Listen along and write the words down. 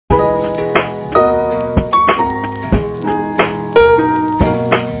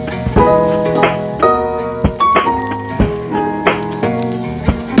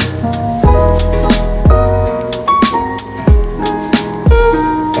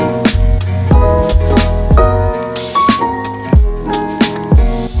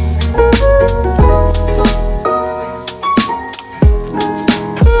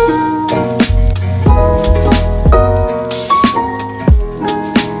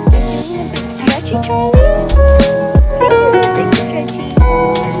Stretchy Charlie. Thank you, Stretchy.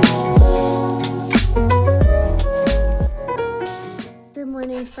 Good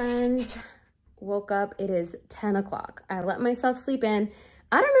morning, friends. Woke up. It is 10 o'clock. I let myself sleep in.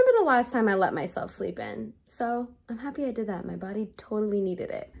 I don't remember the last time I let myself sleep in, so I'm happy I did that. My body totally needed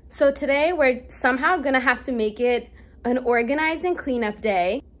it. So today we're somehow gonna have to make it an organize and cleanup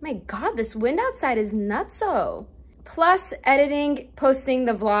day. My God, this wind outside is nutso. Plus editing, posting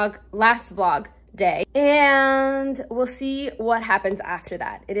the vlog, last vlog day. And we'll see what happens after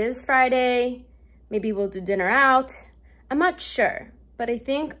that. It is Friday. Maybe we'll do dinner out. I'm not sure, but I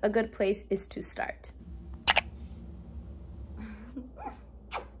think a good place is to start.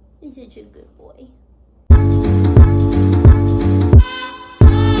 He's such a good boy.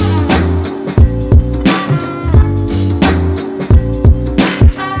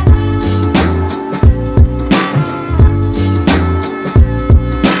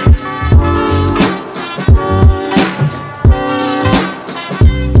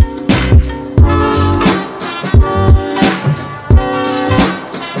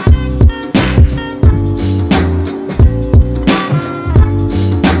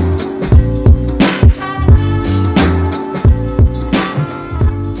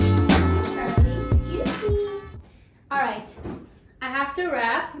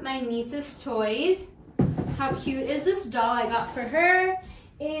 Toys. How cute is this doll I got for her?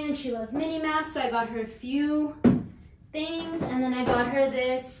 And she loves Minnie Mouse, so I got her a few things. And then I got her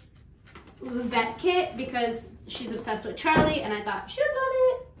this vet kit because she's obsessed with Charlie and I thought she would love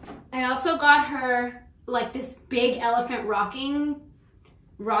it. I also got her like this big elephant rocking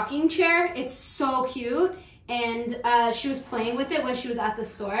chair. It's so cute. And she was playing with it when she was at the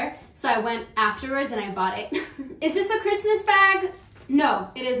store. So I went afterwards and I bought it. Is this a Christmas bag? No,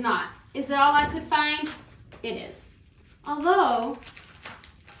 it is not. Is it all I could find? It is. Although,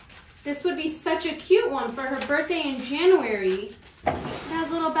 this would be such a cute one for her birthday in January. It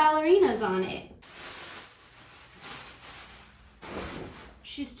has little ballerinas on it.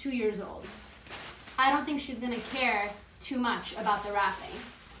 She's 2 years old. I don't think she's gonna care too much about the wrapping.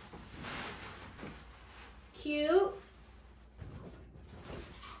 Cute.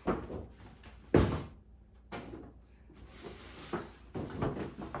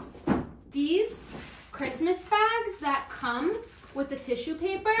 These Christmas bags that come with the tissue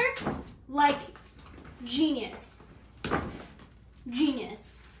paper, like genius.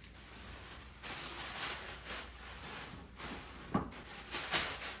 Genius.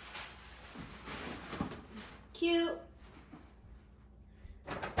 Cute.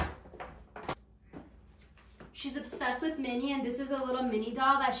 She's obsessed with Minnie, and this is a little mini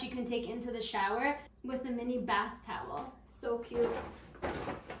doll that she can take into the shower with a mini bath towel. So cute.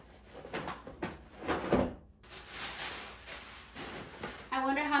 I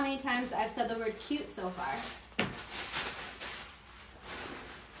wonder how many times I've said the word cute so far.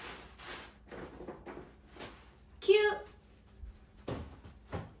 Cute.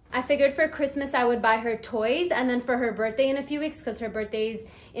 I figured for Christmas I would buy her toys, and then for her birthday in a few weeks, because her birthday's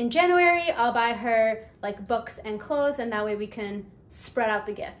in January, I'll buy her like books and clothes, and that way we can spread out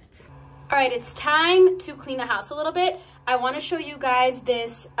the gifts. All right, it's time to clean the house a little bit. I want to show you guys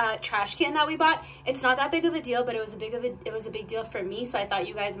this trash can that we bought. It's not that big of a deal, but it was a big deal for me, so I thought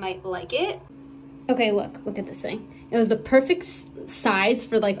you guys might like it. Okay, look at this thing. It was the perfect size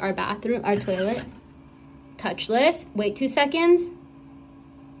for like our bathroom, our toilet. Touchless. Wait 2 seconds.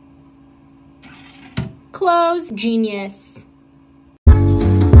 Close. Genius.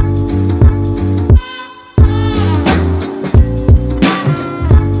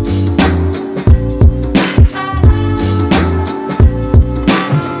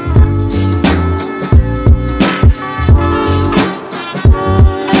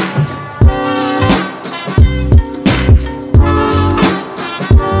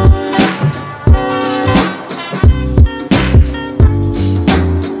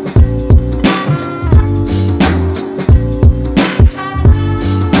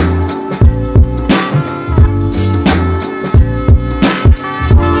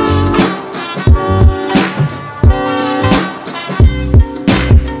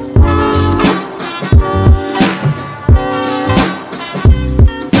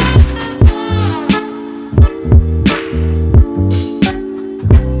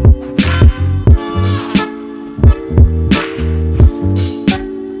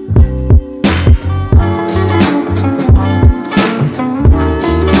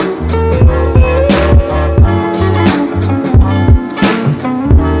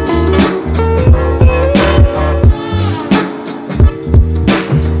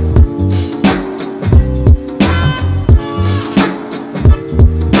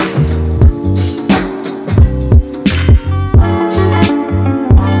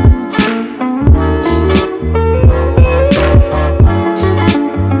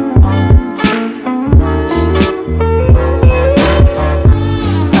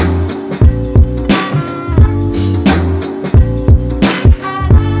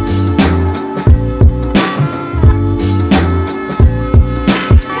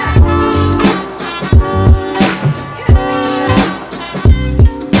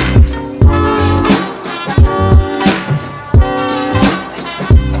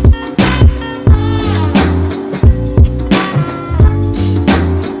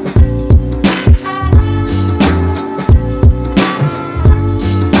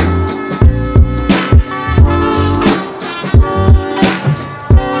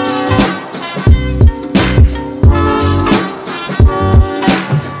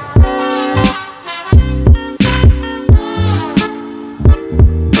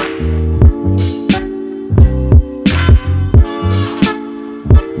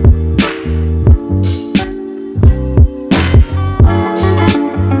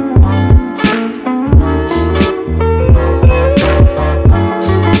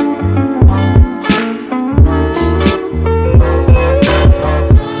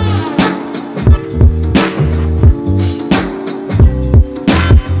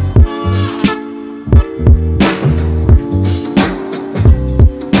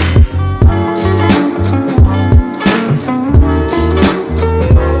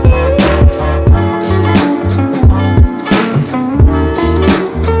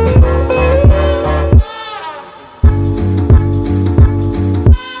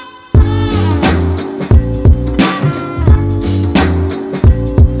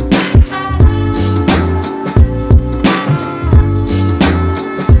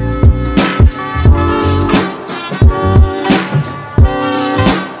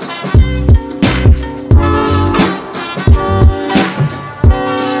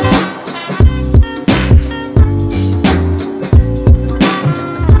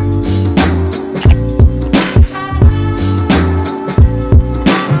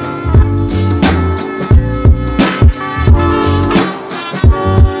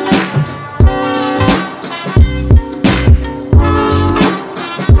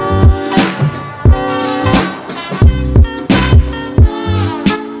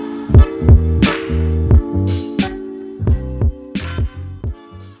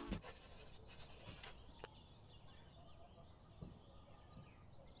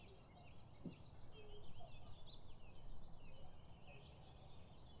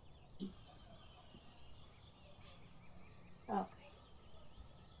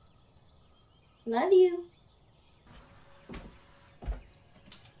 Love you.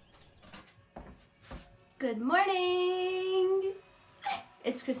 Good morning.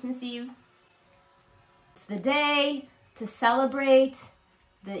 It's Christmas Eve. It's the day to celebrate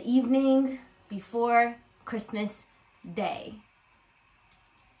the evening before Christmas Day.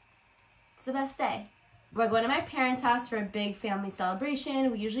 It's the best day. We're going to my parents' house for a big family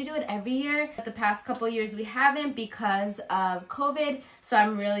celebration. We usually do it every year. But the past couple years we haven't because of COVID. So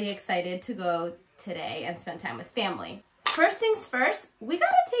I'm really excited to go today and spend time with family. First things first, we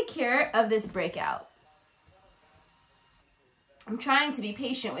gotta take care of this breakout. I'm trying to be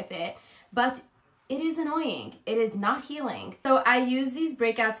patient with it, but it is annoying. It is not healing. So I use these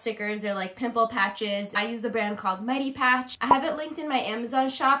breakout stickers. They're like pimple patches. I use the brand called Mighty Patch. I have it linked in my Amazon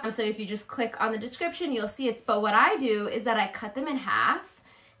shop. So if you just click on the description, you'll see it. But what I do is that I cut them in half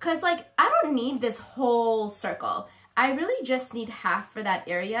because like I don't need this whole circle. I really just need half for that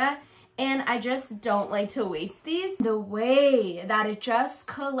area. And I just don't like to waste these. The way that it just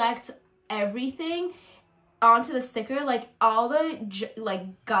collects everything onto the sticker, like all the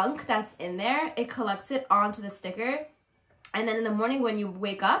like gunk that's in there, it collects it onto the sticker. And then in the morning when you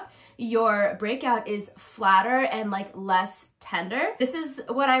wake up, your breakout is flatter and like less tender. This is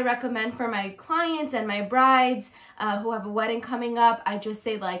what I recommend for my clients and my brides who have a wedding coming up. I just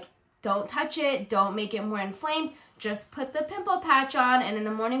say like, don't touch it, don't make it more inflamed. Just put the pimple patch on, and in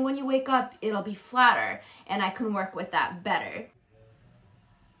the morning when you wake up, it'll be flatter, and I can work with that better.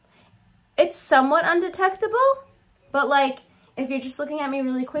 It's somewhat undetectable, but like, if you're just looking at me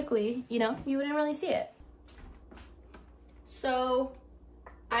really quickly, you know, you wouldn't really see it. So,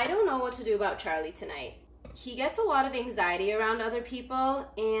 I don't know what to do about Charlie tonight. He gets a lot of anxiety around other people,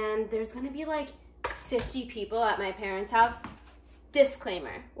 and there's gonna be like 50 people at my parents' house.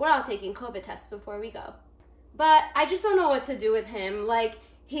 Disclaimer, we're all taking COVID tests before we go. But I just don't know what to do with him. Like,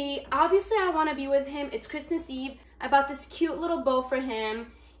 obviously I wanna be with him. It's Christmas Eve. I bought this cute little bow for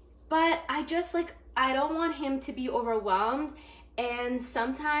him. But I just like, I don't want him to be overwhelmed. And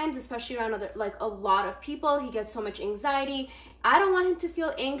sometimes, especially around a lot of people, he gets so much anxiety. I don't want him to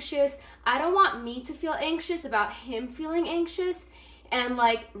feel anxious. I don't want me to feel anxious about him feeling anxious and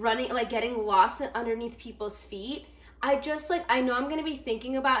like getting lost underneath people's feet. I know I'm gonna be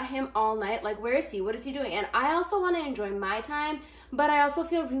thinking about him all night. Like, where is he? What is he doing? And I also wanna enjoy my time, but I also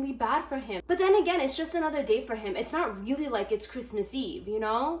feel really bad for him. But then again, it's just another day for him. It's not really like it's Christmas Eve, you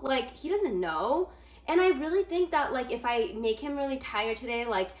know? Like, he doesn't know. And I really think that like if I make him really tired today,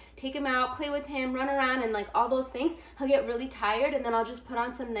 like take him out, play with him, run around and like all those things, he'll get really tired, and then I'll just put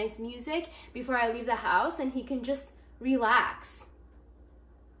on some nice music before I leave the house and he can just relax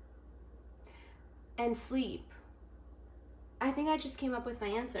and sleep. I think I just came up with my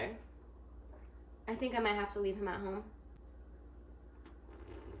answer. I think I might have to leave him at home.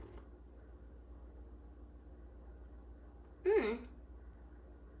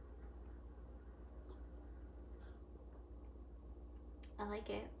 I like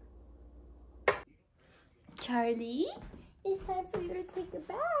it. Charlie, it's time for you to take a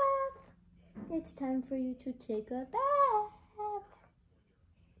bath. It's time for you to take a bath.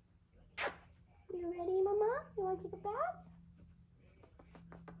 You ready, Mama? You want to take a bath?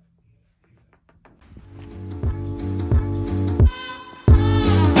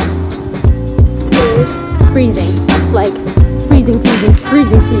 Freezing, like freezing.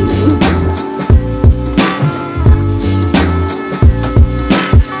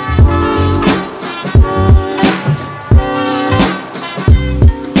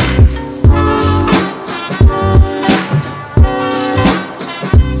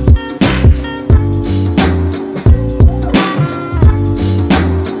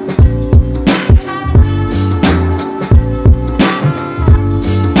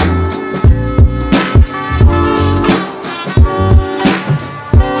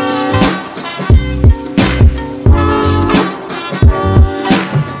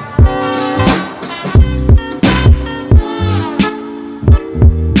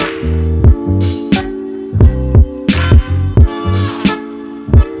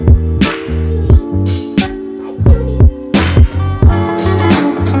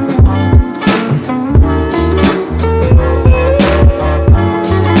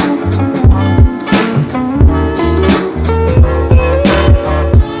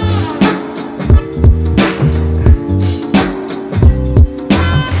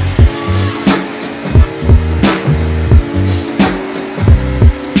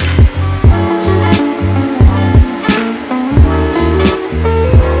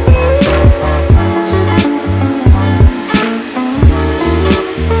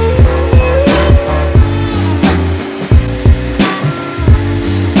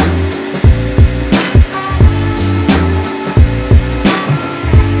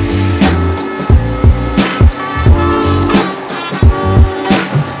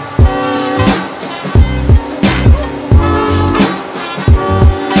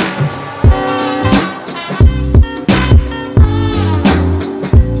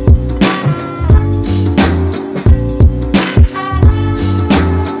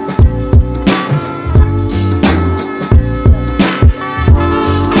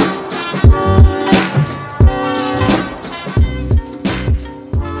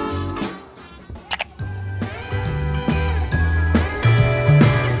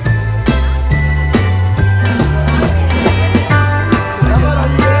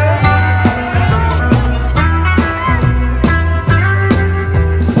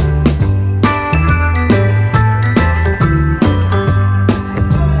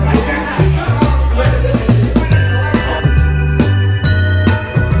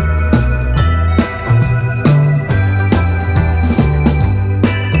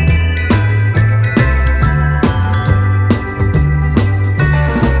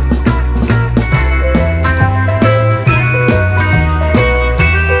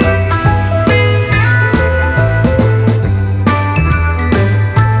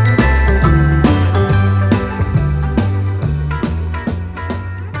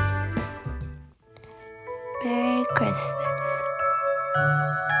 Chris.